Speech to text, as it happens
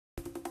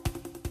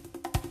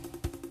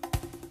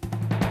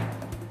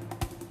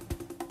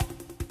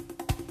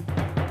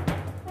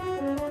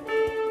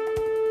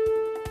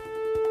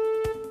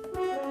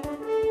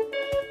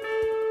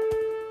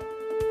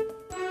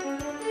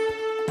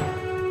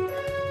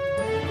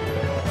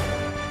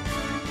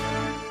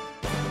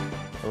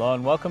Hello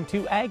and welcome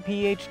to Ag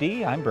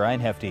PhD. I'm Brian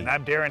Hefty. And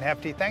I'm Darren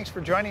Hefty. Thanks for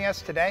joining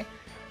us today.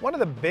 One of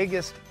the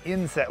biggest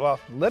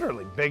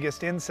literally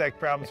biggest insect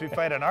problems we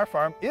fight on our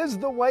farm is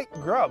the white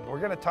grub. We're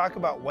going to talk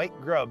about white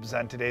grubs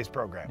on today's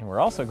program. And we're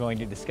also going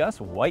to discuss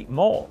white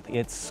mold.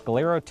 It's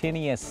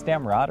Sclerotinia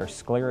stem rot or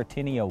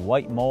Sclerotinia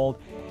white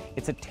mold.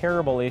 It's a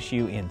terrible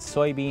issue in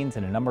soybeans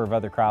and a number of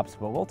other crops,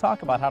 but we'll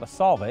talk about how to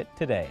solve it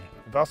today.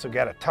 We've also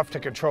got a tough to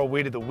control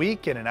weed of the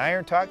week and an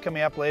iron talk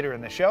coming up later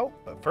in the show.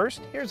 But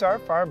first, here's our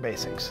farm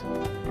basics.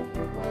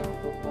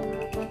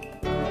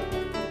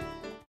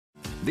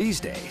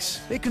 These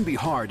days, it can be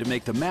hard to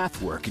make the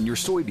math work in your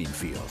soybean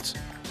fields.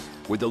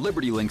 With the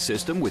LibertyLink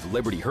system with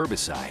Liberty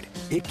herbicide,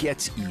 it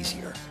gets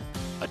easier.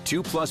 A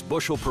 2+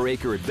 bushel per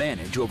acre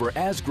advantage over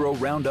Asgrow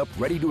Roundup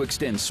Ready to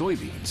Extend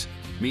soybeans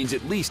means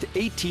at least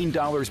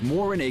 $18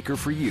 more an acre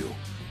for you.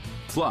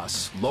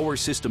 Plus, lower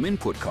system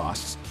input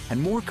costs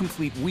and more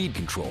complete weed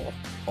control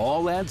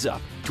all adds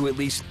up to at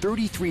least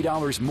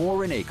 $33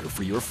 more an acre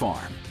for your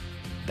farm.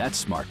 That's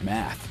smart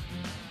math.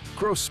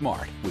 Grow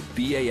smart with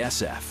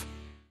BASF.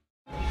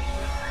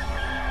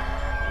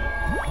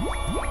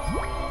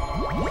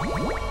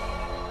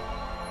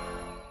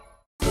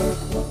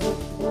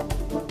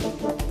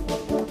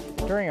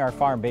 During our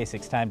Farm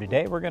Basics time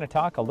today, we're going to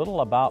talk a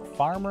little about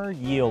farmer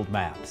yield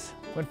maps.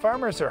 When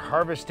farmers are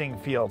harvesting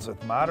fields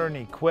with modern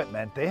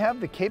equipment, they have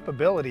the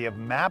capability of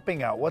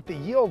mapping out what the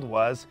yield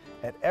was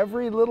at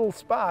every little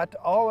spot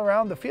all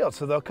around the field.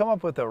 So they'll come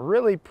up with a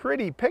really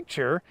pretty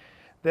picture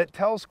that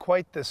tells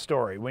quite the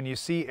story when you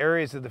see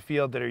areas of the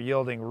field that are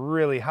yielding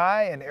really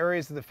high and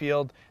areas of the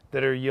field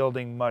that are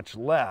yielding much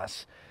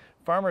less.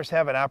 Farmers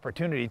have an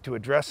opportunity to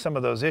address some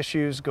of those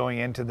issues going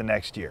into the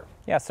next year.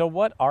 Yeah, so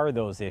what are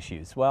those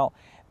issues? Well,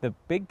 the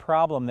big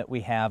problem that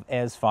we have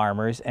as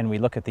farmers, and we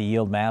look at the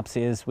yield maps,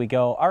 is we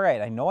go, all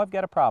right, I know I've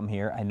got a problem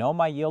here. I know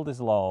my yield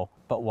is low,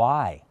 but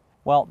why?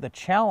 Well, the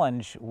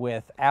challenge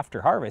with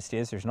after harvest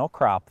is there's no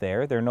crop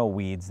there, there are no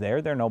weeds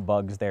there are no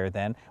bugs there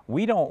then.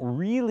 We don't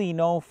really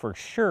know for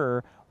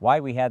sure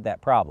why we had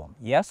that problem.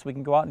 Yes, we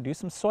can go out and do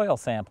some soil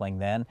sampling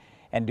then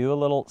and do a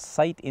little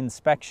site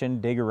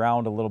inspection, dig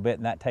around a little bit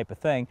and that type of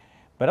thing,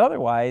 but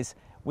otherwise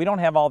we don't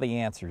have all the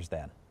answers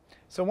then.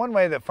 So one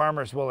way that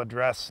farmers will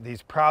address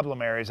these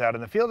problem areas out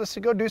in the field is to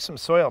go do some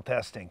soil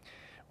testing.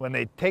 When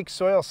they take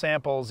soil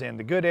samples in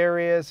the good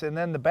areas and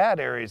then the bad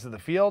areas of the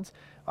fields,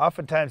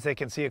 oftentimes they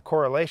can see a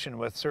correlation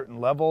with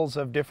certain levels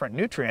of different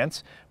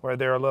nutrients where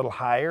they're a little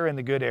higher in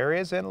the good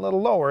areas and a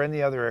little lower in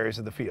the other areas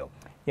of the field.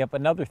 Yep,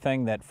 another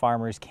thing that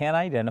farmers can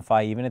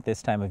identify even at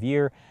this time of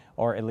year,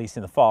 or at least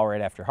in the fall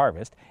right after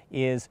harvest,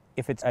 is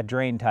if it's a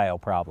drain tile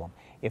problem.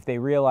 If they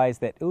realize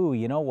that, ooh,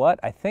 you know what,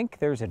 I think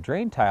there's a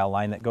drain tile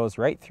line that goes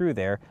right through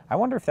there, I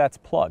wonder if that's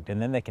plugged, and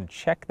then they can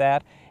check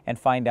that and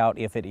find out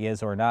if it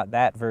is or not.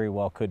 That very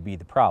well could be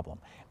the problem.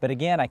 But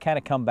again, I kind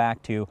of come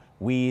back to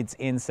weeds,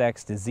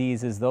 insects,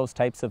 diseases, those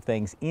types of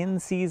things in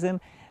season.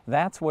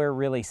 That's where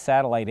really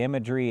satellite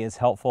imagery is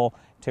helpful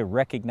to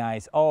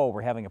recognize, oh,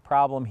 we're having a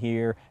problem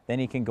here. Then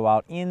you can go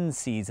out in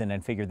season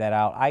and figure that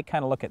out. I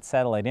kind of look at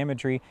satellite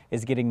imagery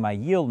as getting my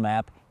yield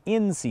map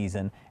in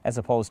season as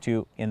opposed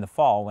to in the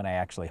fall when I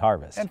actually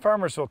harvest. And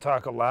farmers will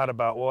talk a lot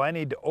about, well, I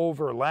need to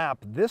overlap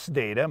this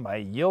data, my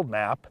yield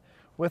map,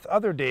 with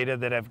other data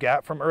that I've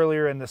got from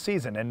earlier in the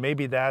season. And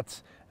maybe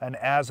that's an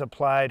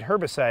as-applied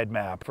herbicide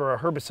map for a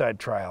herbicide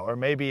trial, or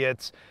maybe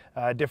it's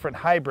different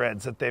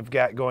hybrids that they've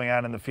got going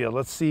on in the field.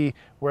 Let's see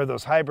where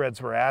those hybrids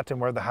were at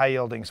and where the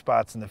high-yielding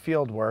spots in the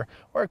field were.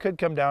 Or it could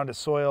come down to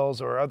soils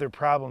or other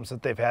problems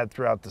that they've had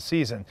throughout the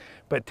season.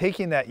 But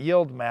taking that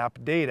yield map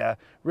data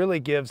really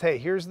gives, hey,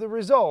 here's the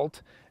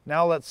result.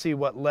 Now let's see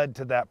what led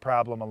to that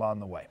problem along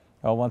the way.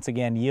 Well, once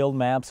again, yield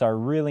maps are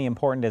really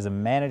important as a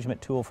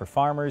management tool for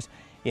farmers.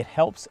 It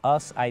helps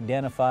us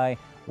identify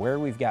where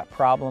we've got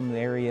problem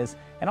areas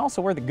and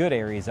also where the good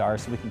areas are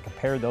so we can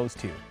compare those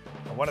two.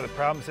 One of the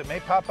problems that may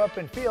pop up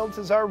in fields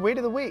is our weed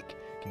of the week.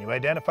 Can you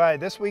identify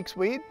this week's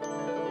weed?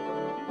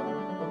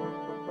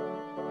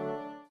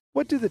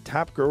 What do the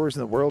top growers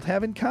in the world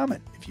have in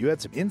common? If you had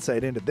some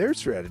insight into their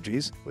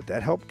strategies, would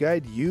that help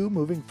guide you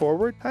moving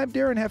forward? I'm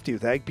Darren Hefty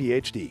with Ag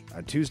PhD.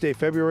 On Tuesday,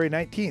 February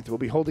 19th, we'll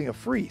be holding a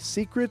free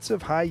Secrets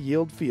of High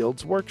Yield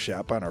Fields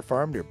workshop on our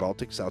farm near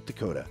Baltic, South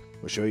Dakota.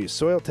 We'll show you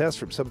soil tests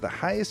from some of the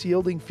highest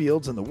yielding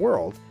fields in the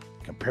world,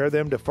 compare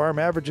them to farm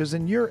averages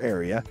in your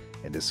area,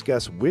 and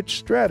discuss which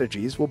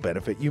strategies will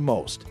benefit you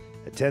most.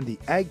 Attend the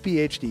Ag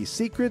PhD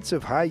Secrets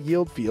of High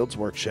Yield Fields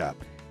workshop.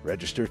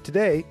 Register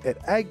today at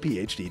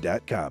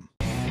agphd.com.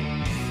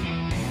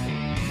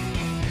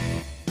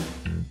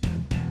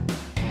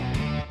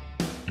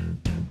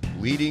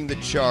 Leading the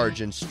charge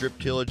in strip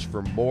tillage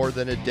for more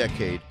than a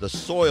decade, the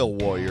Soil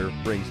Warrior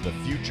brings the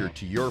future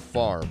to your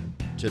farm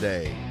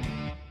today.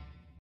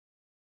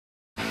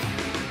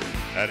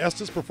 At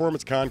Estes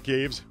Performance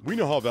Concaves, we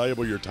know how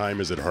valuable your time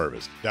is at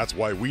harvest. That's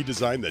why we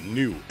designed the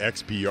new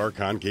XPR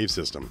concave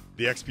system.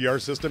 The XPR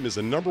system is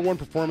the #1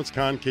 performance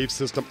concave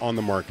system on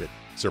the market,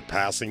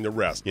 surpassing the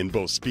rest in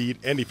both speed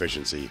and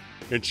efficiency,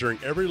 ensuring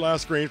every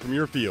last grain from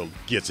your field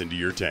gets into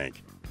your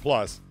tank.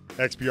 Plus,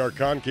 XPR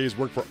concaves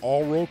work for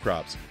all row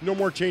crops. No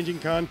more changing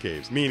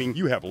concaves, meaning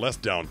you have less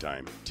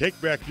downtime. Take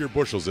back your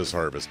bushels this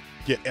harvest.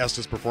 Get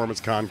Estes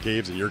Performance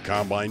concaves in your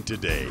combine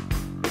today.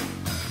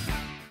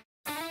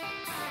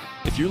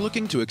 If you're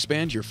looking to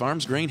expand your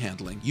farm's grain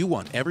handling, you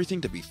want everything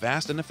to be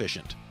fast and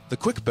efficient. The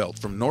Quick Belt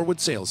from Norwood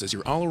Sales is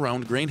your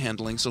all-around grain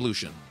handling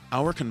solution.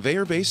 Our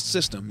conveyor-based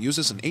system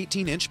uses an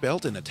 18-inch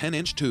belt and a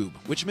 10-inch tube,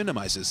 which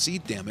minimizes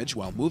seed damage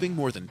while moving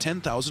more than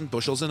 10,000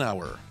 bushels an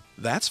hour.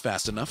 That's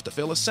fast enough to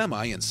fill a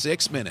semi in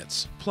 6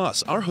 minutes.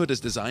 Plus, our hood is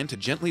designed to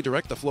gently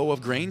direct the flow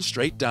of grain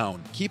straight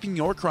down, keeping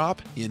your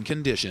crop in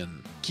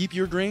condition. Keep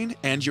your grain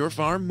and your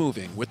farm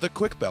moving with the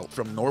Quick Belt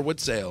from Norwood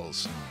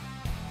Sales.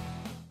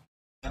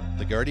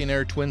 The Guardian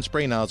Air Twin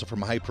Spray Nozzle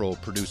from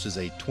Hypro produces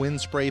a twin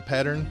spray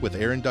pattern with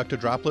air inducted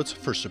droplets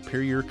for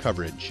superior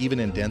coverage, even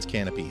in dense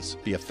canopies.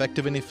 Be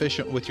effective and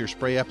efficient with your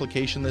spray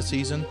application this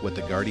season with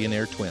the Guardian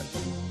Air Twin.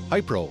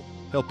 Hypro,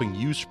 helping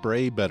you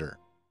spray better.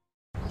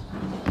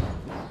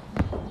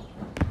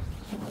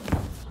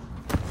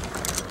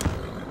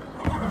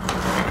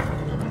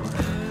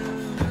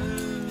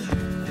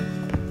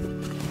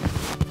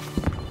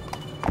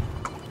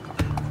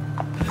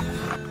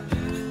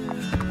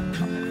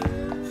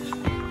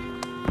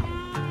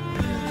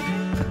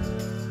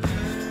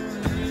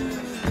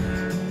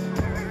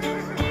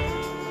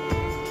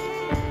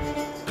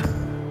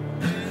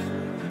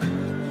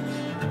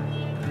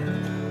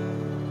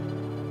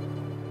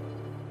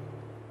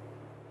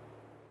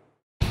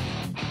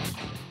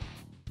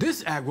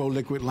 This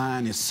agro-liquid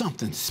line is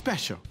something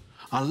special.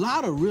 A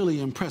lot of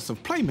really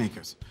impressive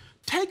playmakers.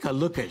 Take a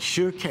look at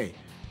Sure K.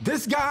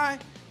 This guy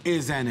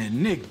is an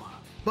enigma.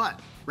 But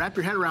wrap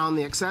your head around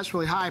the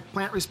exceptionally high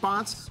plant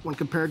response when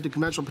compared to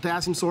conventional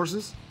potassium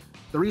sources,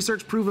 the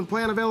research-proven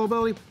plant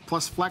availability,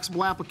 plus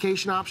flexible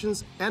application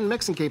options and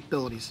mixing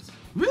capabilities.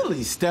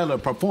 Really stellar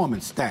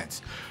performance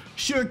stats.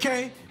 Sure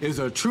K is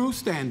a true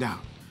standout,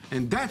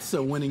 and that's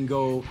a winning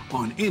goal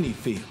on any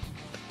field.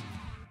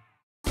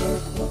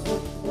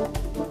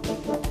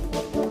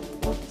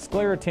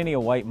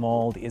 Sclerotinia white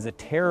mold is a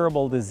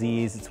terrible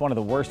disease. It's one of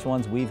the worst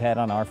ones we've had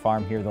on our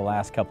farm here the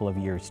last couple of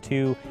years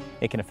too.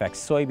 It can affect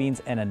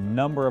soybeans and a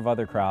number of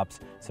other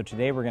crops. So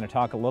today we're going to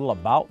talk a little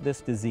about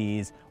this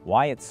disease,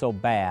 why it's so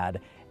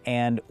bad,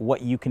 and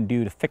what you can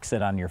do to fix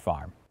it on your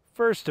farm.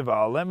 First of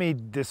all, let me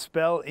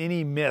dispel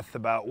any myth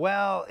about,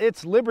 well,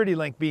 it's Liberty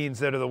Link beans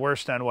that are the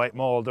worst on white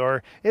mold,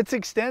 or it's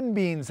Extend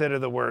beans that are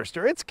the worst,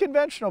 or it's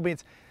conventional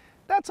beans.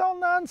 That's all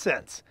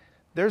nonsense.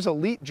 There's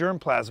elite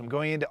germplasm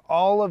going into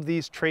all of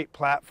these trait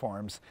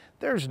platforms.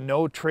 There's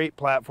no trait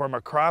platform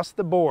across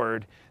the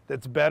board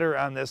that's better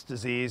on this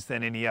disease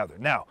than any other.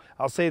 Now,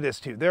 I'll say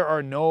this too, there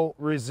are no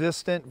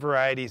resistant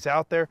varieties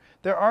out there.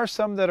 There are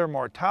some that are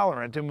more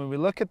tolerant, and when we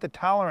look at the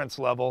tolerance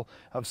level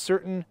of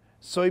certain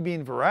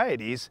soybean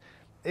varieties,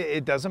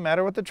 it doesn't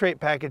matter what the trait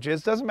package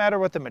is, doesn't matter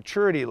what the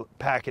maturity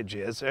package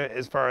is,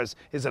 as far as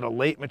is it a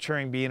late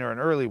maturing bean or an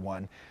early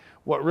one.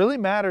 What really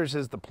matters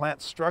is the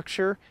plant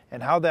structure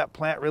and how that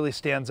plant really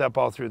stands up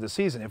all through the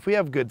season. If we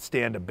have good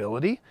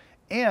standability,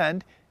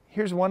 and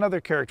here's one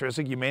other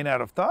characteristic you may not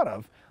have thought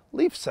of,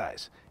 leaf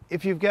size.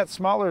 If you've got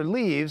smaller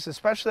leaves,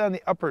 especially on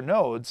the upper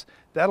nodes,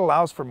 that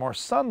allows for more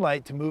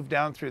sunlight to move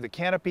down through the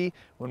canopy.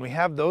 When we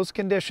have those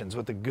conditions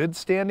with a good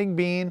standing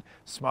bean,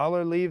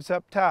 smaller leaves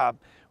up top,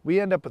 we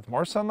end up with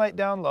more sunlight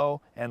down low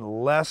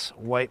and less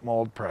white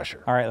mold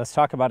pressure. All right, let's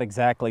talk about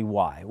exactly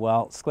why.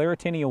 Well,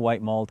 Sclerotinia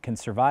white mold can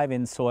survive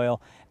in soil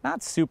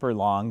not super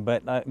long,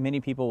 but many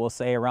people will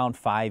say around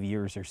 5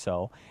 years or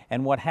so.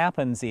 And what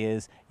happens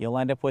is you'll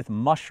end up with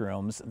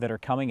mushrooms that are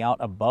coming out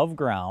above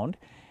ground.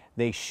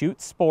 They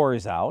shoot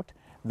spores out.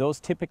 Those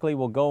typically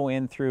will go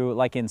in through,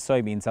 like in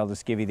soybeans, I'll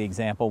just give you the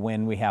example,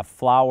 when we have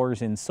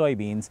flowers in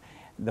soybeans,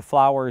 the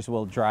flowers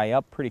will dry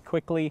up pretty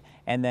quickly,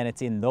 and then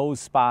it's in those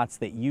spots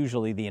that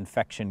usually the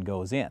infection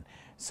goes in.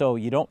 So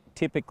you don't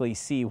typically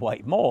see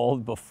white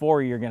mold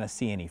before you're going to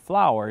see any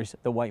flowers.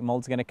 The white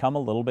mold's going to come a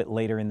little bit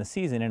later in the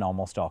season in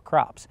almost all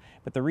crops.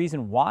 But the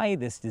reason why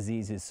this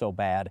disease is so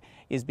bad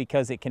is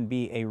because it can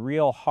be a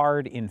real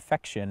hard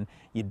infection.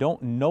 You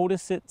don't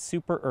notice it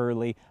super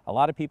early. A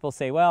lot of people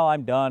say, well,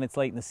 I'm done, it's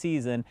late in the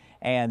season,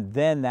 and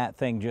then that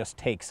thing just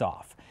takes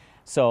off.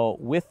 So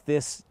with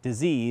this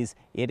disease,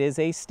 it is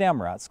a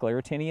stem rot,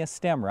 Sclerotinia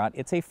stem rot.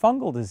 It's a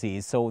fungal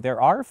disease, so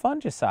there are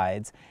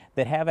fungicides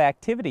that have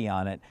activity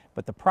on it,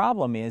 but the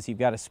problem is you've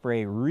got to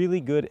spray really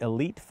good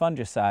elite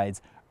fungicides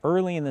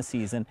early in the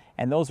season,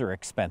 and those are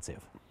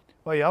expensive.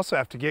 Well, you also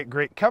have to get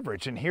great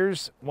coverage. And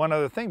here's one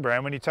other thing,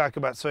 Brian, when you talk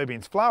about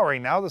soybeans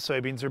flowering, now the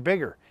soybeans are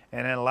bigger,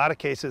 and in a lot of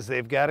cases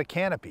they've got a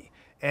canopy.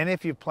 And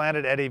if you've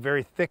planted at a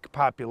very thick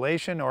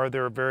population, or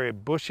they're a very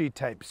bushy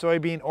type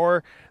soybean,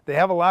 or they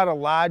have a lot of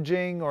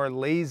lodging or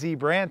lazy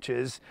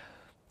branches,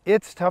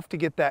 it's tough to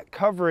get that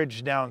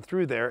coverage down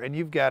through there, and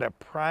you've got a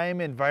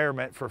prime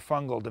environment for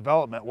fungal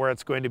development where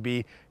it's going to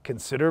be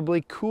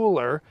considerably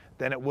cooler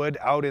than it would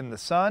out in the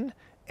sun,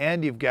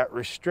 and you've got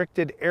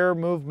restricted air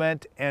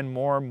movement and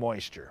more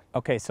moisture.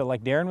 Okay, so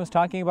like Darren was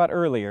talking about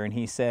earlier, and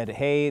he said,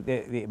 hey,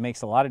 it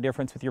makes a lot of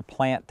difference with your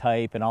plant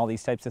type and all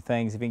these types of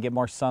things. If you can get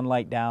more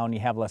sunlight down, you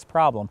have less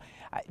problem.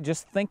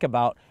 Just think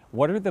about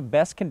what are the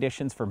best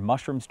conditions for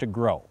mushrooms to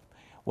grow.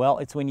 Well,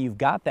 it's when you've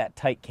got that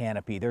tight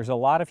canopy, there's a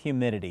lot of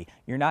humidity,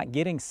 you're not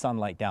getting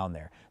sunlight down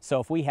there. So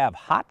if we have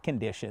hot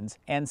conditions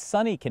and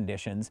sunny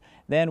conditions,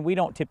 then we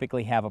don't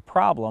typically have a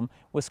problem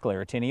with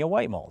Sclerotinia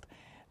white mold.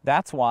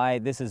 That's why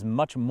this is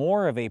much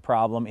more of a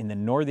problem in the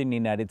northern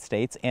United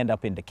States and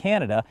up into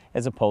Canada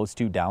as opposed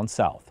to down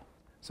south.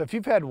 So if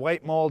you've had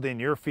white mold in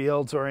your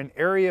fields or in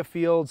area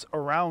fields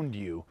around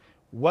you,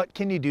 what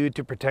can you do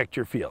to protect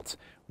your fields?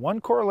 One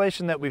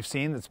correlation that we've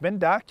seen that's been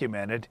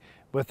documented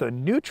with a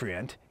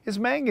nutrient is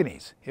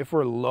manganese. If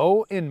we're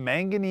low in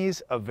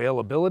manganese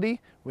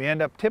availability, we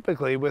end up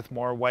typically with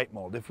more white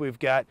mold. If we've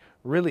got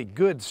really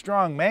good,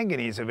 strong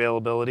manganese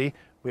availability,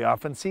 we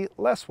often see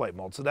less white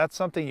mold. So that's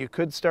something you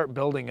could start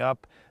building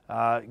up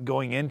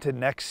going into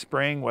next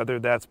spring, whether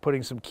that's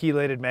putting some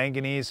chelated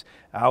manganese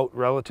out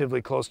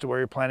relatively close to where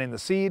you're planting the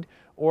seed,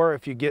 or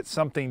if you get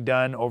something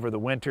done over the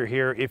winter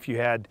here, if you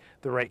had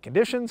the right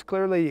conditions.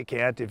 Clearly you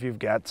can't if you've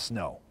got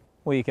snow.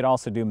 Well, you could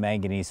also do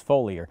manganese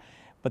foliar.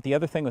 But the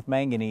other thing with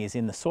manganese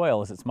in the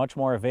soil is it's much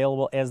more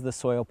available as the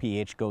soil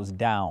pH goes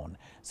down.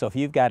 So if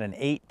you've got an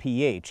 8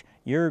 pH,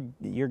 you're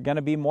going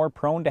to be more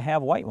prone to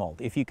have white mold.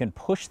 If you can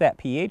push that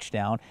pH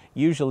down,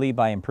 usually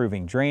by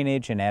improving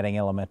drainage and adding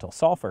elemental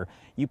sulfur,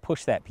 you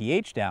push that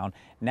pH down,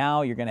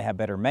 now you're going to have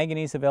better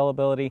manganese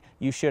availability,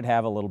 you should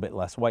have a little bit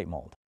less white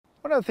mold.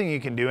 One other thing you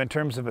can do in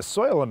terms of a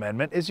soil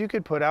amendment is you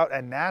could put out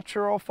a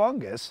natural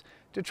fungus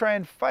to try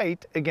and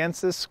fight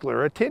against this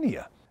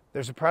Sclerotinia.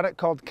 There's a product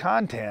called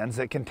Contans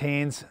that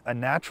contains a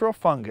natural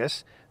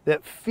fungus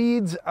that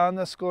feeds on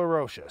the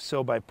sclerotia.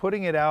 So by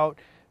putting it out,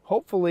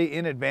 hopefully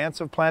in advance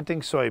of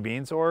planting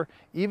soybeans or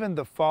even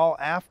the fall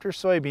after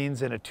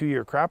soybeans in a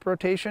 2-year crop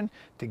rotation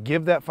to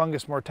give that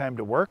fungus more time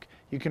to work,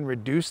 you can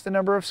reduce the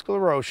number of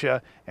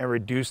sclerotia and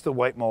reduce the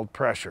white mold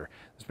pressure.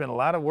 There's been a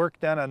lot of work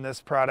done on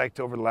this product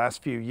over the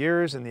last few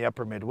years in the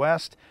upper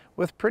Midwest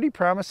with pretty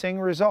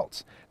promising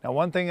results. Now,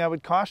 one thing I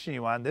would caution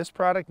you on, this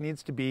product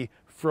needs to be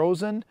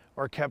frozen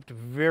or kept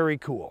very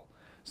cool.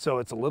 So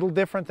it's a little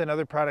different than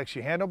other products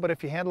you handle, but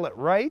if you handle it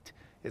right,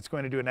 it's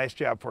going to do a nice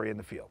job for you in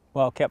the field.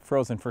 Well, kept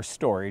frozen for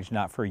storage,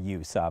 not for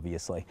use,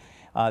 obviously.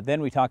 Then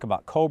we talk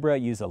about Cobra,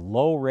 use a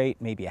low rate,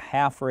 maybe a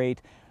half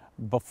rate.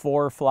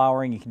 Before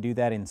flowering, you can do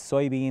that in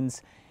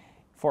soybeans.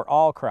 For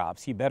all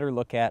crops, you better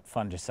look at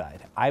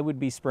fungicide. I would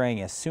be spraying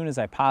as soon as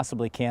I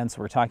possibly can,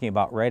 so we're talking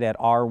about right at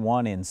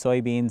R1 in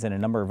soybeans and a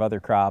number of other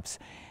crops.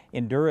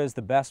 Endura is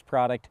the best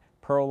product.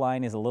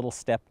 Proline is a little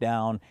step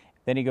down.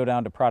 Then you go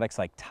down to products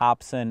like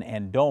Topson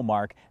and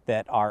Domark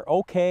that are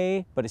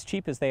okay, but as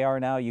cheap as they are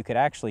now, you could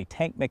actually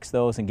tank mix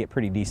those and get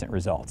pretty decent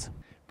results.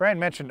 Brian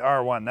mentioned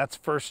R1, that's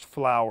first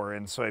flower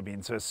in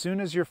soybeans. So as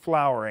soon as you're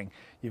flowering,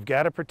 you've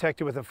got to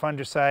protect it with a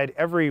fungicide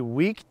every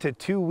week to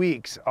 2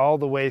 weeks all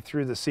the way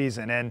through the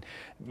season. And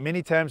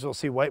many times we'll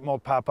see white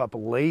mold pop up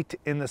late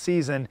in the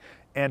season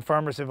and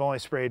farmers have only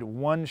sprayed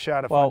 1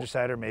 shot of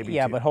fungicide or maybe 2.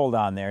 Yeah, but hold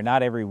on there.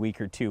 Not every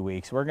week or 2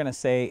 weeks. We're going to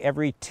say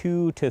every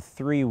 2 to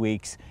 3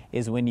 weeks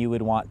is when you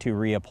would want to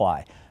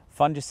reapply.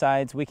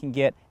 Fungicides, we can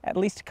get at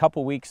least a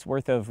couple weeks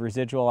worth of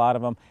residual out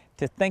of them.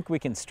 To think we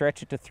can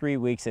stretch it to 3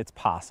 weeks, it's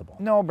possible.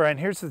 No, Brian,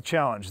 here's the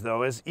challenge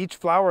though, is each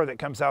flower that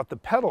comes out, the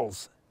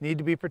petals need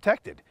to be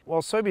protected.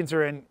 Well, soybeans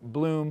are in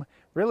bloom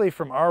really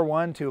from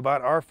R1 to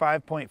about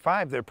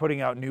R5.5, they're putting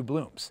out new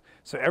blooms.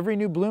 So every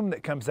new bloom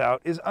that comes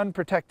out is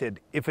unprotected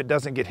if it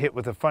doesn't get hit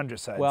with a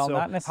fungicide. Well, so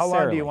not necessarily. How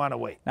long do you want to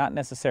wait? Not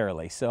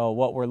necessarily. So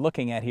what we're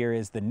looking at here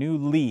is the new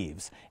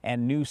leaves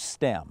and new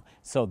stem.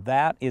 So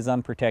that is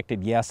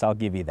unprotected. Yes, I'll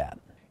give you that.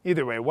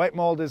 Either way, white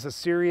mold is a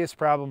serious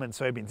problem in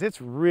soybeans.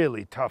 It's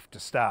really tough to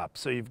stop.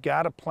 So you've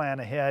got to plan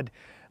ahead.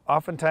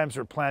 Oftentimes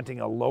we're planting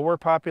a lower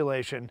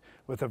population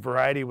with a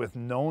variety with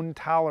known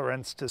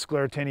tolerance to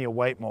Sclerotinia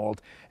white mold,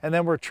 and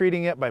then we're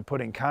treating it by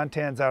putting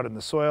Contans out in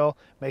the soil,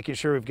 making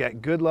sure we've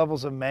got good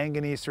levels of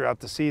manganese throughout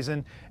the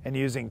season, and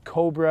using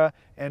Cobra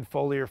and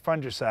foliar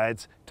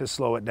fungicides to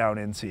slow it down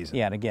in season.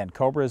 Yeah, and again,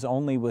 Cobra is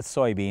only with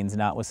soybeans,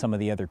 not with some of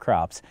the other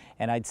crops.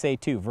 And I'd say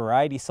too,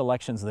 variety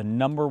selection is the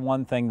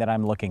 #1 thing that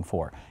I'm looking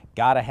for.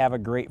 Got to have a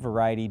great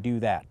variety, do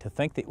that. To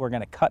think that we're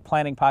going to cut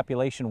planting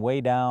population way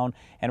down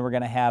and we're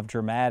going to have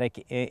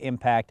dramatic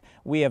impact,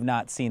 we have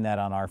not seen that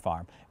on our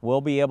farm.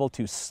 We'll be able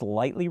to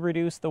slightly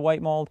reduce the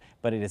white mold,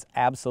 but it is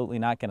absolutely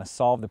not going to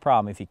solve the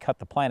problem if you cut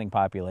the planting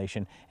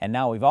population. And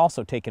now we've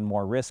also taken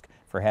more risk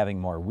for having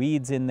more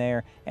weeds in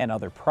there and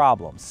other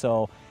problems.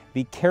 So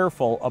be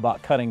careful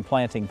about cutting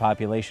planting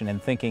population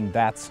and thinking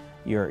that's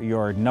your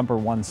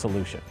 #1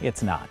 solution.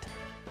 It's not.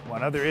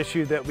 One other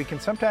issue that we can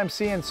sometimes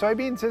see in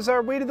soybeans is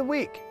our weed of the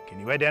week. Can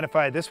you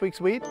identify this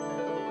week's weed?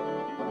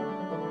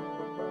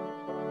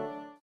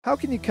 How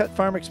can you cut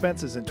farm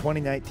expenses in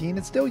 2019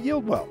 and still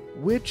yield well?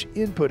 which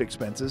input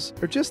expenses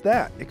are just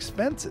that,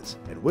 expenses,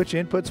 and which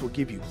inputs will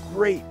give you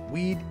great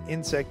weed,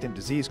 insect, and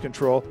disease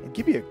control and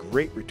give you a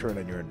great return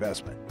on your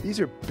investment. These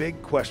are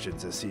big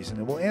questions this season,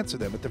 and we'll answer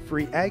them at the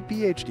free Ag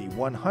PhD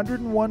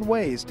 101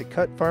 Ways to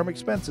Cut Farm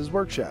Expenses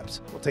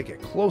workshops. We'll take a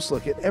close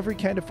look at every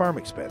kind of farm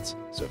expense.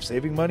 So if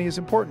saving money is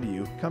important to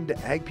you, come to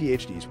Ag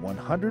PhD's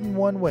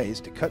 101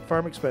 Ways to Cut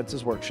Farm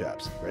Expenses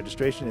workshops.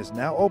 Registration is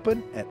now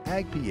open at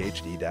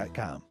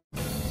agphd.com.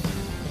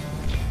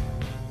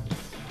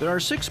 There are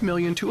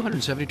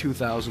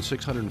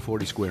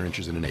 6,272,640 square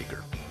inches in an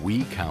acre.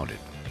 We counted.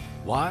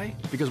 Why?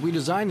 Because we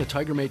designed the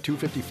TigerMate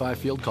 255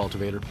 field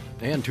cultivator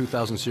and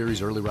 2000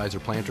 series early riser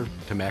planter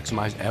to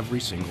maximize every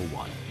single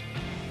one.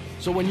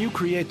 So when you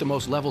create the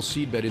most level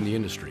seed bed in the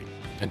industry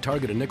and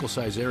target a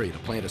nickel-size area to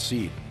plant a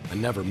seed and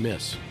never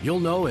miss, you'll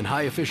know in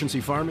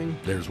high-efficiency farming,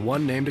 there's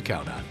one name to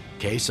count on: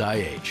 Case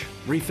IH.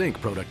 Rethink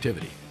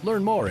productivity.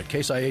 Learn more at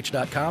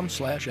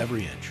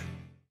caseih.com/everyinch.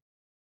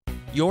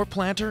 Your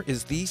planter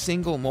is the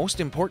single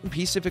most important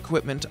piece of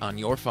equipment on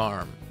your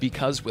farm,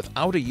 because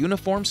without a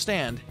uniform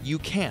stand, you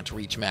can't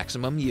reach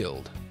maximum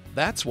yield.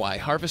 That's why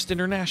Harvest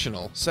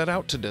International set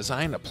out to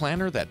design a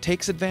planter that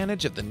takes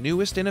advantage of the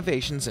newest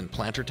innovations in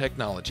planter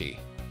technology.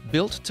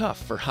 Built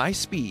tough for high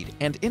speed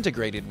and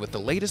integrated with the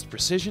latest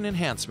precision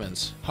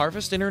enhancements,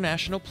 Harvest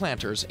International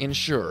planters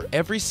ensure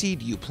every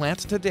seed you plant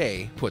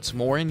today puts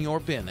more in your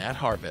bin at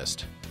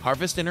harvest.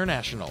 Harvest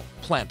International,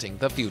 planting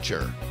the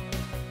future.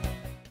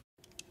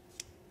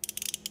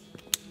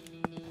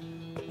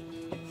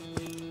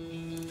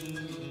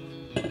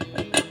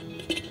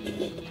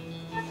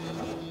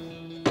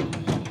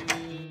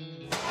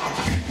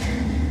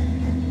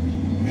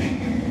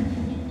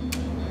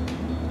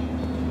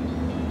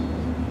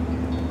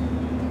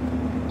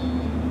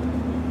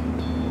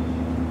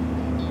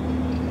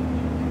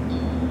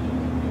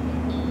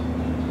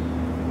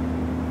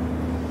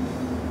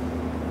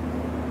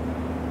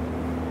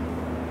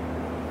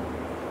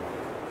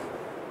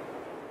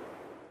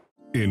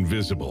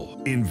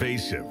 Invisible,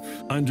 invasive,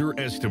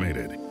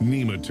 underestimated.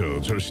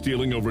 Nematodes are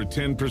stealing over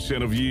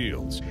 10% of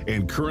yields,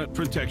 and current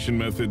protection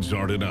methods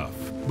aren't enough.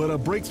 But a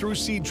breakthrough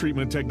seed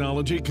treatment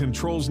technology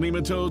controls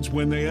nematodes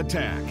when they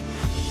attack.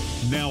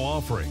 Now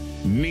offering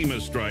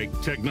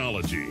NemaStrike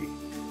technology.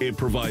 It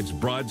provides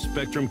broad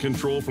spectrum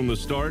control from the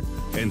start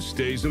and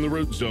stays in the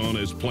root zone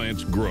as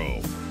plants grow.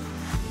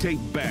 Take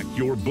back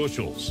your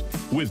bushels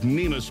with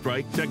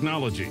NemaStrike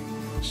technology.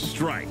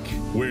 Strike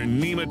where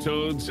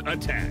nematodes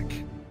attack.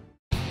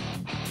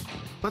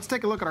 Let's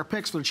take a look at our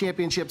picks for the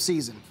championship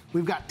season.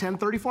 We've got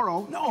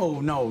 10-34-0.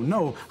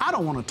 No. I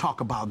don't want to talk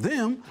about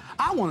them.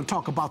 I want to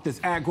talk about this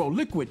Agro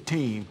Liquid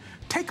team.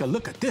 Take a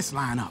look at this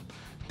lineup.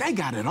 They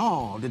got it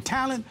all. The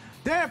talent,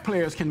 their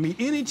players can meet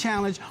any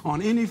challenge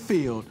on any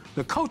field.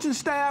 The coaching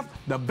staff,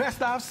 the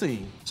best I've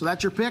seen. So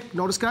that's your pick?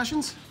 No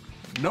discussions?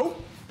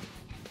 Nope.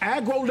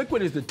 Agro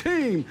Liquid is the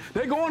team.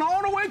 They're going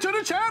all the way to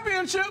the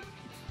championship.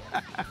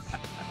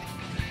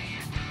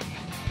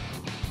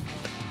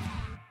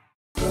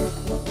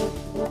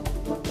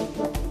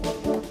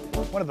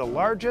 One of the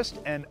largest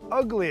and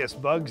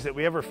ugliest bugs that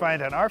we ever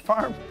find on our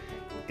farm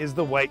is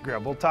the white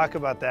grub. We'll talk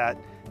about that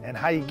and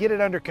how you get it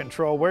under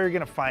control, where you're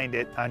going to find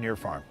it on your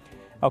farm.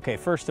 Okay,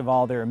 first of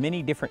all, there are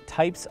many different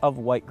types of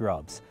white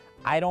grubs.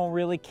 I don't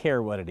really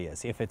care what it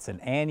is. If it's an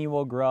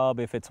annual grub,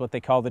 if it's what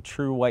they call the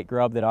true white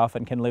grub that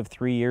often can live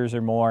 3 years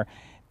or more,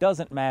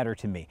 doesn't matter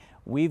to me.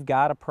 We've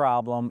got a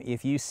problem.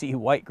 If you see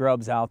white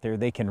grubs out there,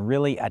 they can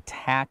really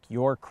attack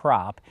your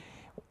crop.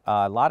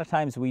 A lot of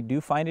times we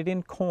do find it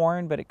in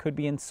corn, but it could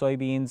be in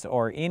soybeans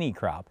or any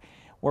crop.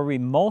 Where we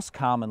most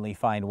commonly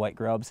find white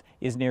grubs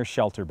is near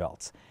shelter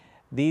belts.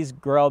 These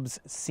grubs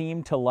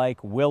seem to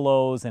like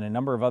willows and a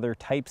number of other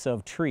types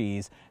of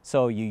trees,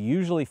 so you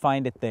usually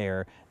find it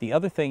there. The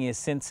other thing is,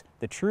 since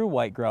the true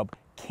white grub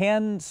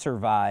can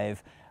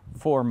survive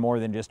for more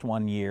than just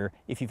 1 year,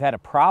 if you've had a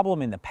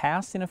problem in the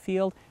past in a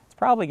field, it's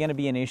probably going to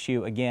be an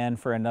issue again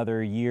for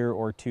another year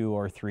or 2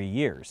 or 3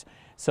 years.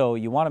 So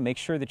you want to make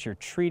sure that you're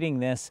treating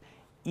this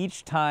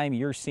each time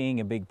you're seeing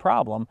a big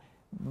problem.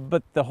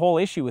 But the whole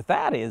issue with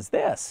that is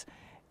this: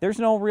 there's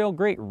no real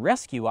great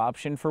rescue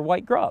option for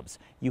white grubs.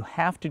 You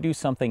have to do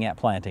something at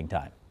planting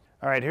time.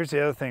 All right, here's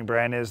the other thing,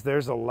 Brian, is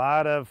there's a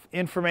lot of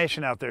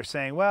information out there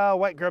saying, well,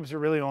 white grubs are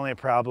really only a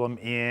problem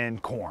in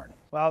corn.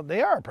 Well,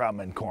 they are a problem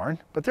in corn,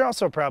 but they're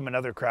also a problem in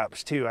other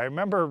crops too. I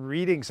remember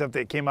reading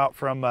something that came out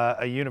from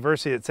a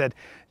university that said,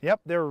 yep,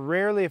 they're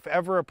rarely, if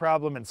ever, a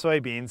problem in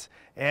soybeans.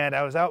 And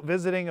I was out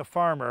visiting a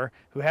farmer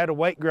who had a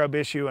white grub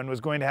issue and was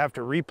going to have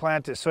to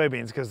replant his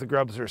soybeans because the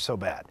grubs are so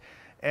bad.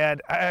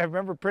 And I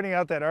remember printing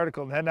out that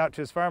article and heading out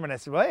to his farm, and I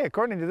said, well, hey,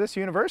 according to this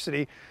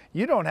university,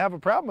 you don't have a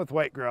problem with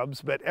white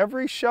grubs, but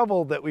every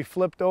shovel that we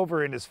flipped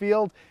over in his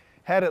field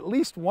had at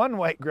least one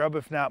white grub,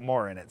 if not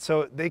more, in it.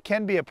 So they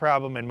can be a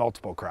problem in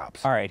multiple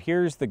crops. All right,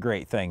 here's the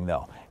great thing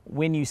though.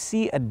 When you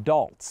see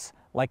adults,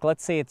 like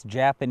let's say it's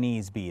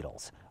Japanese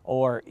beetles,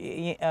 or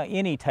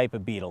any type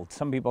of beetle,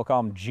 some people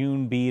call them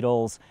June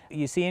beetles,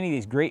 you see any of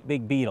these great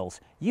big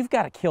beetles, you've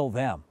got to kill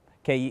them.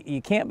 Okay,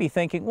 you can't be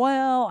thinking,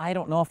 well, I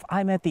don't know if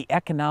I'm at the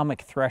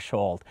economic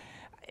threshold.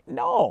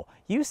 No,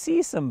 you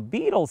see some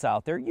beetles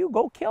out there, you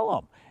go kill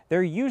them.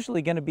 They're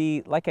usually going to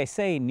be, like I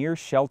say, near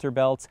shelter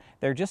belts.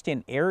 They're just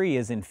in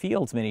areas in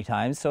fields many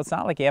times, so it's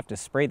not like you have to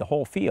spray the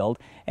whole field,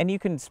 and you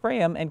can spray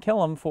them and kill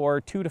them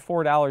for $2 to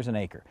 $4 an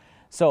acre.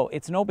 So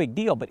it's no big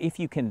deal, but if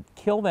you can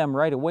kill them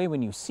right away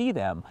when you see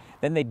them,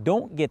 then they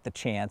don't get the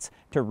chance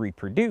to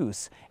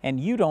reproduce, and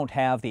you don't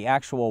have the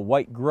actual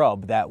white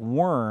grub, that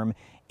worm,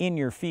 in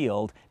your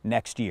field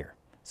next year.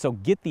 So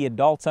get the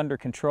adults under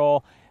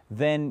control,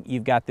 then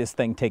you've got this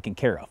thing taken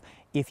care of.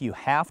 If you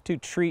have to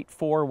treat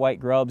for white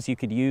grubs, you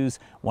could use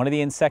one of the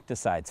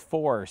insecticides,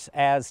 Force,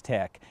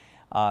 Aztec,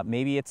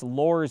 maybe it's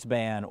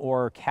Lorsban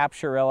or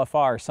Capture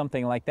LFR,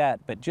 something like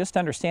that. But just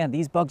understand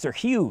these bugs are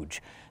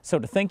huge. So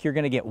to think you're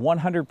going to get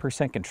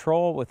 100%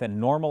 control with a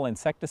normal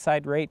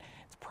insecticide rate,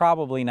 it's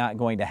probably not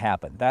going to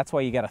happen. That's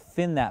why you got to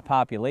thin that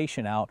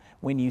population out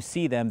when you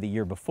see them the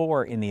year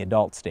before in the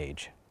adult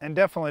stage. And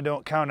definitely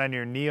don't count on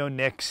your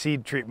neonic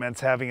seed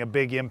treatments having a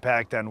big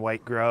impact on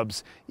white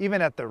grubs.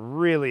 Even at the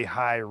really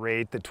high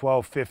rate, the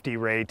 1250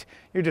 rate,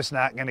 you're just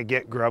not going to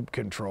get grub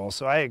control.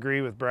 So I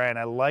agree with Brian.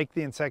 I like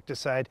the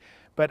insecticide,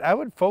 but I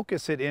would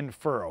focus it in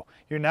furrow.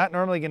 You're not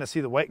normally going to see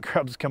the white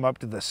grubs come up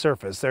to the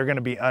surface. They're going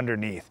to be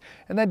underneath.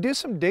 And then do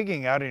some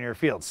digging out in your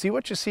field. See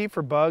what you see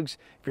for bugs.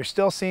 If you're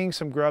still seeing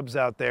some grubs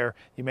out there,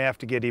 you may have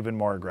to get even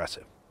more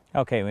aggressive.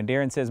 Okay, when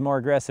Darren says more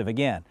aggressive,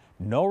 again,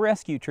 no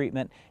rescue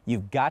treatment.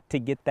 You've got to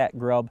get that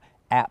grub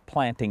at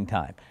planting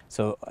time.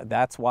 So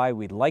that's why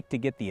we'd like to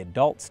get the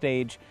adult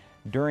stage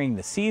during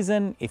the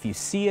season. If you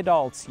see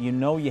adults, you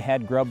know you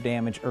had grub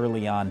damage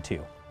early on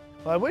too.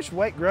 Well, I wish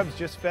white grubs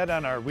just fed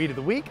on our weed of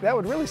the week. That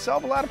would really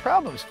solve a lot of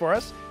problems for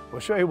us. We'll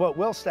show you what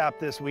will stop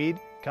this weed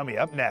coming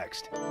up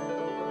next.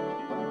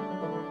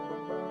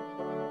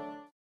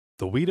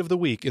 The Weed of the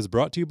Week is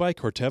brought to you by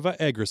Corteva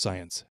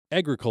Agriscience,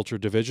 Agriculture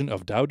Division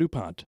of Dow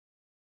DuPont.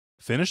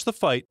 Finish the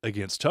fight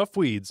against tough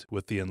weeds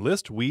with the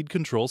Enlist Weed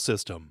Control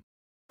System.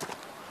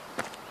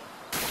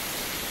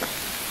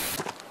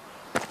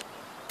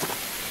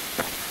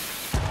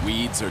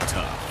 Weeds are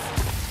tough,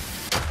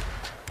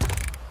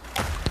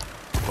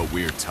 but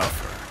we're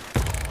tougher.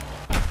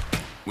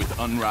 With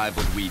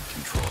unrivaled weed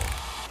control,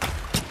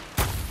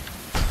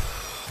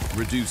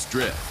 reduced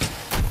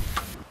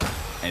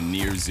drift, and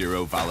near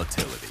zero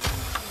volatility.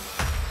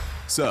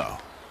 So,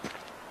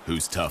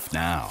 who's tough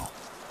now?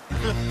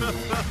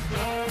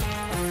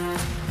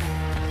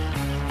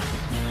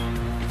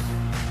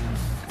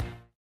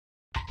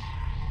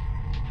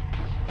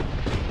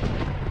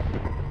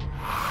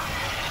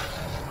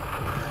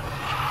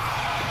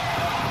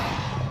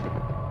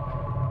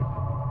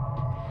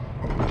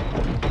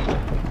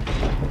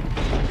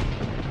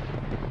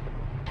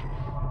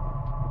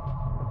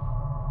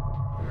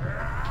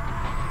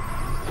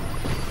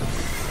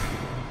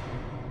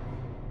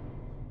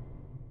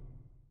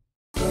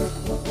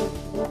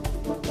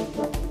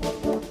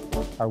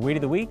 Our weed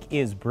of the week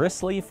is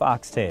bristly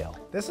foxtail.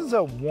 This is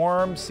a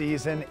warm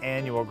season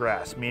annual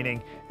grass,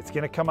 meaning it's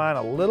going to come on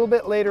a little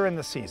bit later in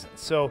the season.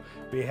 So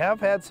we have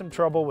had some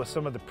trouble with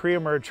some of the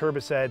pre-emerge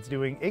herbicides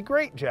doing a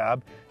great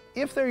job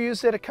if they're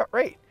used at a cut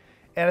rate.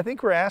 And I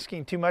think we're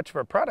asking too much of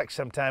our product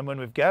sometime when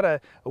we've got a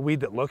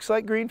weed that looks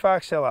like green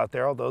foxtail out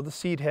there, although the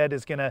seed head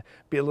is going to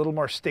be a little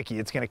more sticky.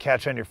 It's going to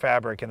catch on your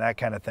fabric and that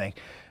kind of thing.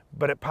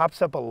 But it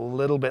pops up a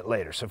little bit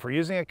later. So if we're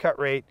using a cut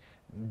rate,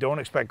 don't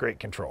expect great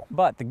control.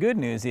 But the good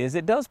news is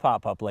it does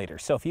pop up later.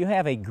 So if you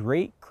have a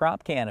great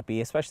crop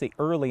canopy, especially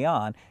early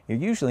on, you're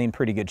usually in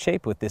pretty good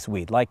shape with this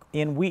weed. Like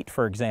in wheat,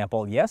 for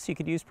example, yes, you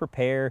could use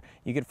Prepare,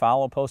 you could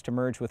follow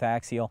post-emerge with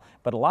Axial,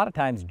 but a lot of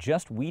times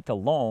just wheat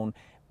alone,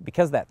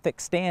 because that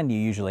thick stand you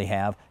usually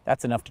have,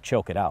 that's enough to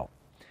choke it out.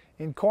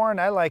 In corn,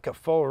 I like a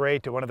full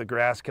rate to one of the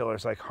grass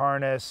killers like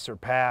Harness,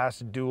 Surpass,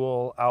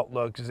 Dual,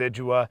 Outlook,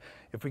 Zidua.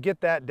 If we get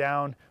that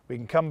down, we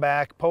can come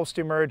back,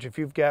 post-emerge. If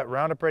you've got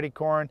Roundup Ready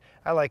corn,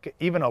 I like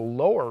even a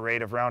lower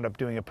rate of Roundup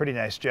doing a pretty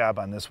nice job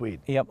on this weed.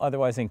 Yep,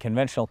 otherwise in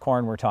conventional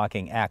corn, we're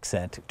talking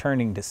Accent.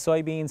 Turning to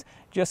soybeans,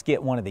 just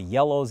get one of the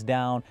yellows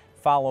down,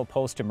 follow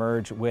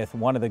post-emerge with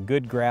one of the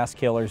good grass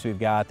killers we've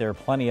got. There are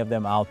plenty of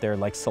them out there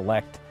like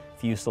Select,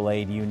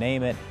 Fusilade, you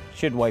name it,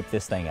 should wipe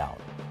this thing out.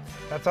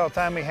 That's all the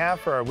time we have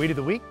for our Weed of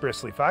the Week,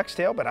 Bristly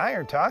Foxtail, but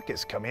Iron Talk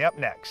is coming up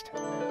next.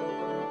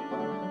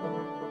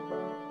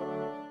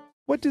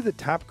 What do the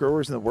top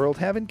growers in the world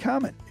have in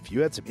common? If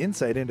you had some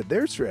insight into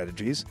their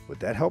strategies, would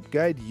that help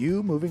guide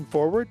you moving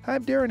forward?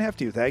 I'm Darren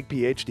Hefty with Ag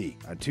PhD.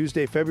 On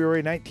Tuesday,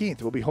 February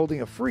 19th, we'll be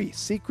holding a free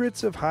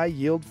Secrets of High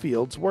Yield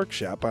Fields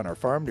workshop on our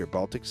farm near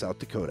Baltic, South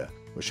Dakota.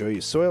 We'll show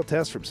you soil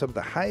tests from some of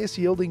the highest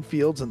yielding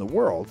fields in the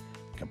world,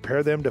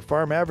 compare them to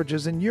farm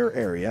averages in your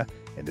area,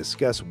 and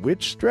discuss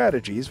which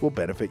strategies will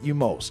benefit you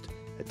most.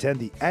 Attend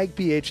the Ag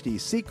PhD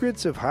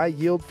Secrets of High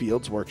Yield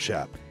Fields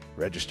workshop.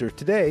 Register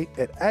today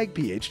at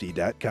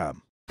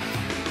agphd.com.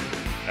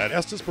 At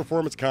Estes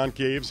Performance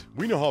Concaves,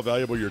 we know how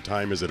valuable your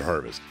time is at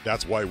harvest.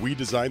 That's why we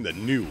designed the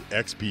new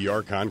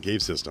XPR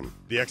concave system.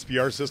 The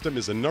XPR system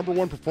is the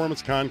 #1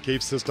 performance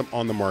concave system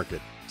on the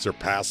market,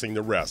 surpassing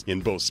the rest in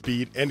both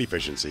speed and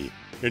efficiency,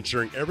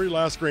 ensuring every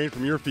last grain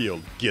from your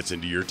field gets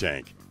into your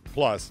tank.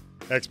 Plus,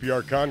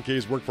 XPR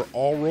concaves work for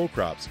all row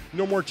crops.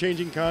 No more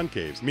changing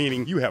concaves,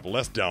 meaning you have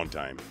less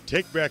downtime.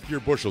 Take back your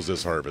bushels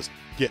this harvest.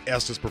 Get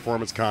Estes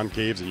Performance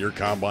Concaves in your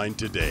combine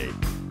today.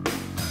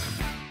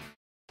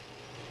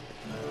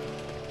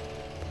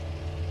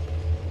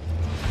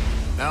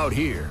 Out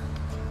here,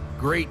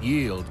 great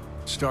yield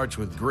starts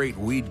with great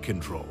weed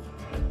control.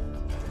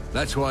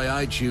 That's why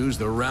I choose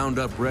the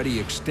Roundup Ready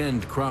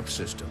Extend crop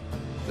system.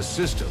 The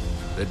system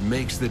that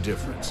makes the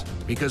difference.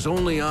 Because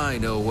only I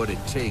know what it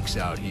takes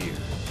out here.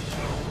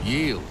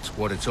 Yield's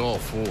what it's all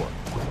for.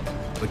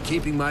 But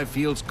keeping my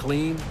fields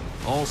clean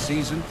all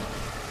season,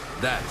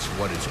 that's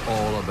what it's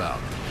all about.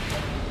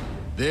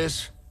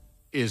 This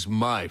is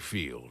my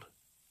field.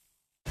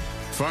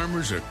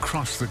 Farmers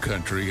across the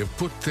country have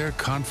put their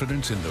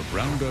confidence in the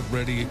Roundup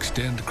Ready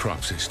Extend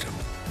crop system.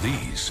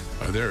 These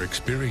are their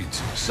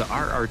experiences. The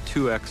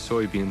RR2X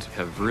soybeans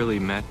have really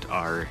met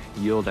our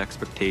yield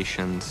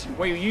expectations.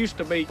 We used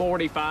to be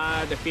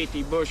 45 to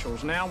 50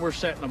 bushels. Now we're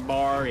setting a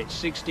bar at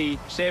 60,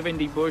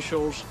 70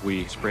 bushels.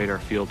 We sprayed our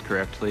field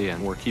correctly,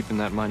 and we're keeping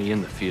that money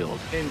in the field.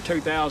 In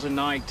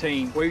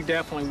 2019, we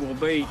definitely will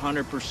be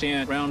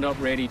 100% Roundup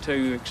Ready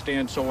to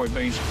Extend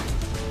soybeans.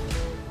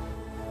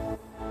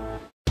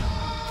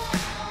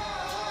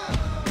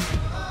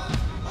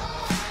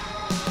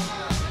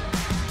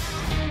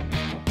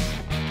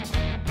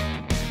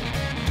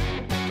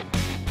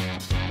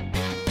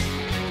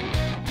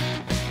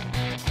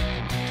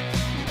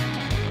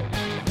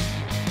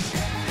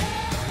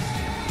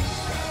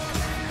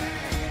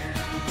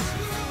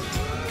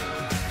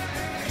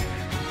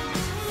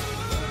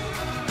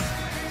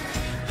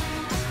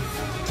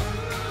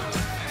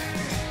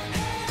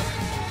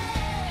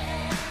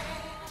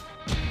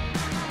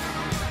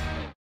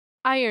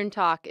 Iron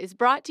Talk is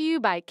brought to you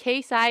by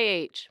Case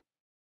IH.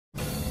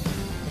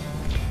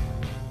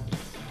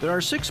 There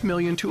are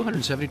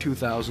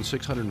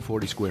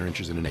 6,272,640 square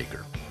inches in an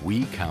acre.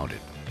 We counted.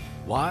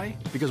 Why?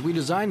 Because we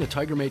designed the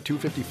TigerMate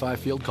 255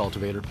 field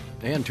cultivator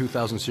and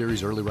 2000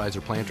 series early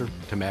riser planter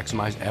to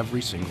maximize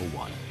every single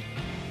one.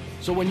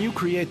 So when you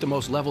create the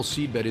most level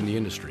seedbed in the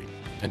industry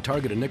and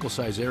target a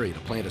nickel-size area to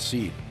plant a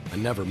seed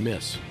and never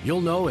miss, you'll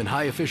know in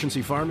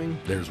high-efficiency farming,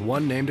 there's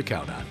one name to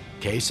count on.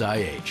 Case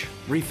IH.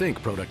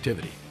 Rethink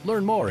productivity.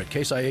 Learn more at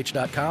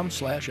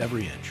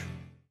caseih.com/everyinch.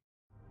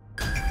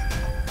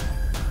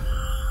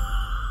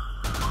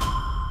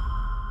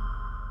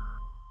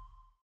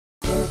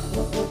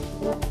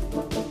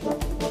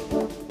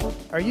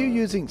 Are you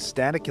using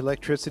static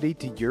electricity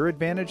to your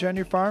advantage on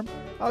your farm?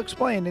 I'll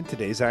explain in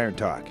today's Iron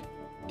Talk.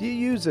 Do you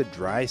use a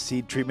dry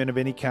seed treatment of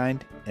any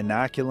kind?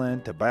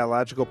 Inoculant, a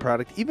biological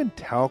product, even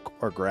talc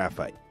or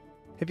graphite?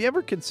 Have you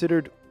ever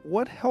considered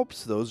what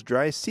helps those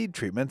dry seed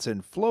treatments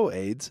and flow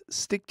aids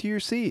stick to your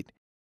seed?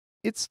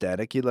 It's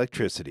static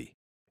electricity.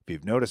 If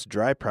you've noticed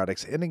dry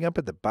products ending up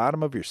at the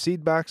bottom of your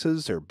seed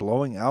boxes or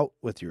blowing out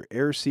with your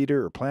air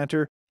seeder or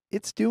planter,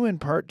 it's due in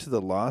part to the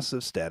loss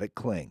of static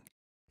cling.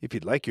 If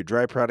you'd like your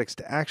dry products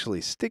to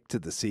actually stick to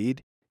the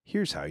seed,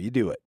 here's how you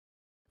do it.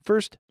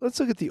 First, let's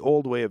look at the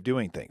old way of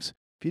doing things.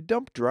 If you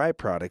dump dry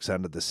products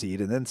onto the seed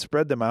and then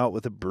spread them out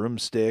with a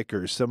broomstick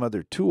or some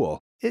other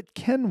tool, it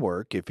can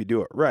work if you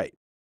do it right.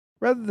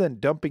 Rather than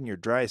dumping your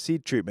dry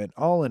seed treatment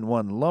all in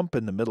one lump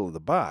in the middle of the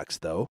box,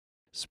 though,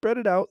 spread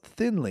it out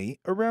thinly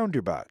around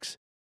your box.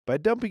 By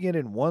dumping it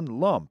in one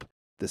lump,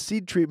 the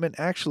seed treatment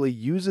actually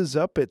uses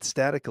up its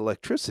static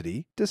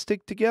electricity to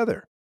stick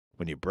together.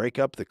 When you break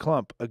up the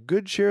clump, a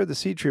good share of the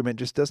seed treatment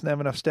just doesn't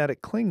have enough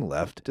static cling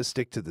left to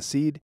stick to the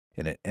seed,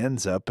 and it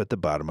ends up at the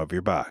bottom of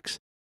your box.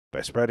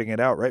 By spreading it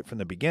out right from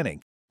the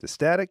beginning, the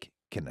static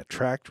can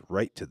attract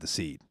right to the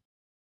seed.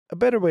 A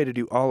better way to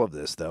do all of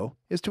this, though,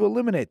 is to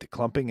eliminate the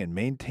clumping and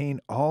maintain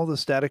all the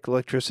static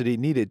electricity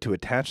needed to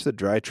attach the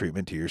dry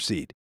treatment to your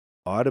seed.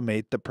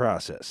 Automate the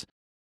process.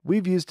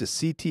 We've used a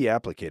CT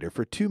applicator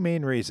for two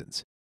main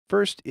reasons.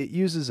 First, it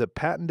uses a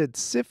patented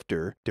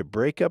sifter to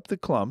break up the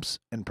clumps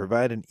and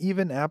provide an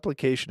even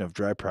application of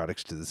dry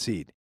products to the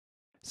seed.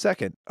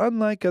 Second,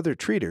 unlike other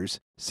treaters,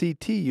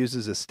 CT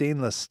uses a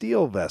stainless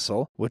steel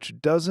vessel which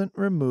doesn't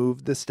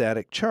remove the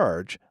static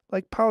charge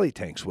like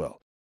polytanks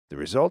will. The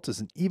result is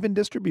an even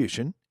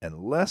distribution and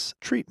less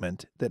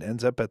treatment that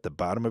ends up at the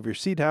bottom of your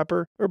seed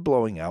hopper or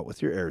blowing out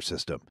with your air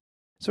system.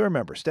 So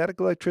remember, static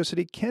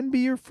electricity can be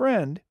your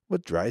friend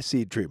with dry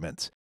seed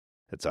treatments.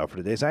 That's all for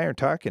today's Iron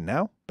Talk, and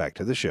now back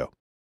to the show.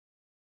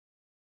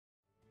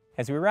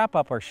 As we wrap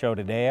up our show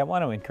today, I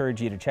want to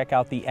encourage you to check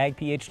out the Ag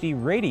PhD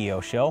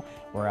radio show.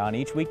 We're on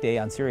each weekday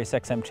on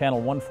SiriusXM Channel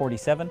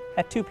 147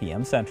 at 2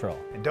 p.m. Central.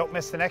 And don't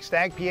miss the next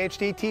Ag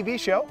PhD TV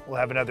show. We'll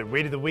have another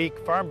Read of the Week,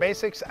 Farm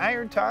Basics,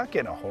 Iron Talk,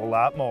 and a whole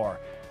lot more.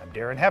 I'm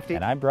Darren Hefty.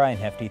 And I'm Brian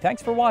Hefty.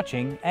 Thanks for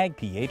watching Ag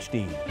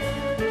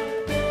PhD.